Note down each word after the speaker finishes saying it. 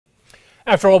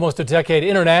After almost a decade,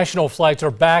 international flights are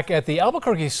back at the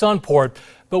Albuquerque Sunport,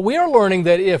 but we are learning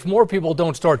that if more people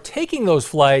don't start taking those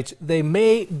flights, they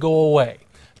may go away.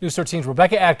 News 13's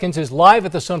Rebecca Atkins is live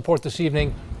at the Sunport this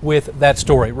evening with that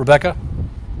story. Rebecca?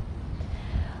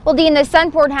 Well, Dean, the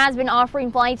Sunport has been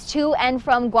offering flights to and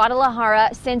from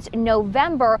Guadalajara since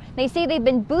November. They say they've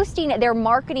been boosting their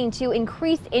marketing to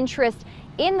increase interest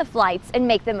in the flights and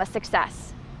make them a success.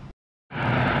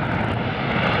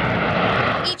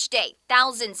 Each day,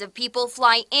 thousands of people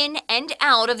fly in and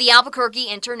out of the Albuquerque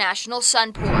International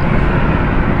Sunport.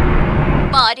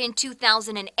 But in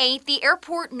 2008, the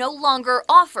airport no longer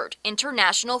offered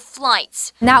international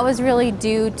flights. That was really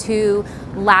due to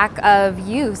lack of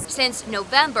use. Since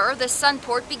November, the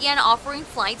Sunport began offering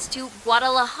flights to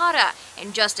Guadalajara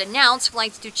and just announced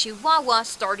flights to Chihuahua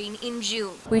starting in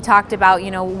June. We talked about,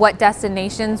 what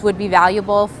destinations would be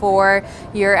valuable for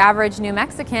your average New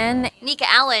Mexican. Nika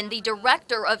Allen, the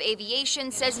director of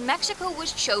aviation, says Mexico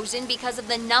was chosen because of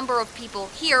the number of people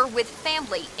here with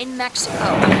family in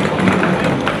Mexico.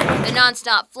 The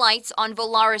nonstop flights on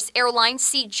Volaris Airlines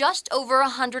see just over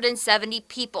 170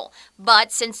 people.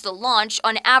 But since the launch,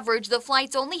 on average, the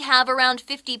flights only have around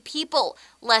 50 people,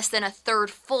 less than a third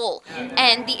full.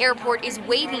 And the airport is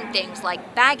waiving things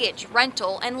like baggage,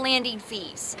 rental, and landing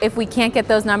fees. If we can't get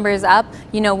those numbers up,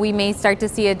 we may start to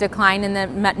see a decline in the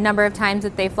number of times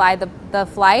that they fly the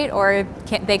flight, or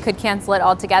they could cancel it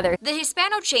altogether. The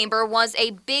Hispano Chamber was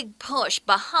a big push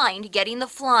behind getting the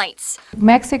flights.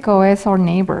 Mexico is our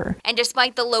neighbor. And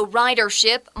despite the low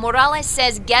ridership, Morales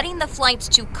says getting the flights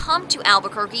to come to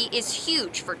Albuquerque is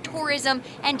huge for tourism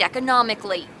and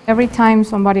economically. Every time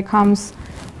somebody comes,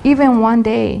 even one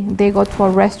day, they go to a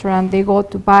restaurant, they go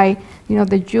to buy,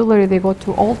 the jewelry, they go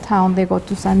to Old Town, they go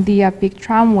to Sandia, big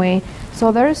tramway.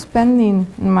 So they're spending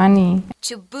money.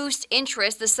 To boost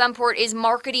interest, the Sunport is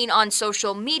marketing on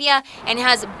social media and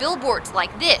has billboards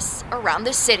like this around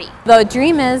the city. The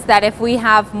dream is that if we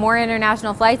have more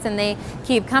international flights and they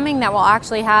keep coming, that we'll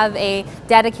actually have a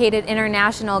dedicated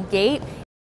international gate.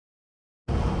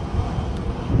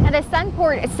 The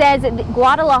Sunport says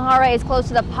Guadalajara is close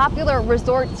to the popular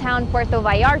resort town Puerto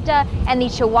Vallarta, and the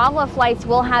Chihuahua flights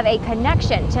will have a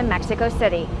connection to Mexico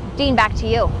City. Dean, back to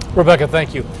you. Rebecca,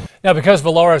 thank you. Now, because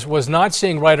Volaris was not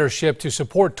seeing ridership to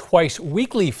support twice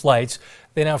weekly flights,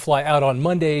 they now fly out on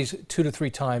Mondays 2 to 3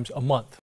 times a month.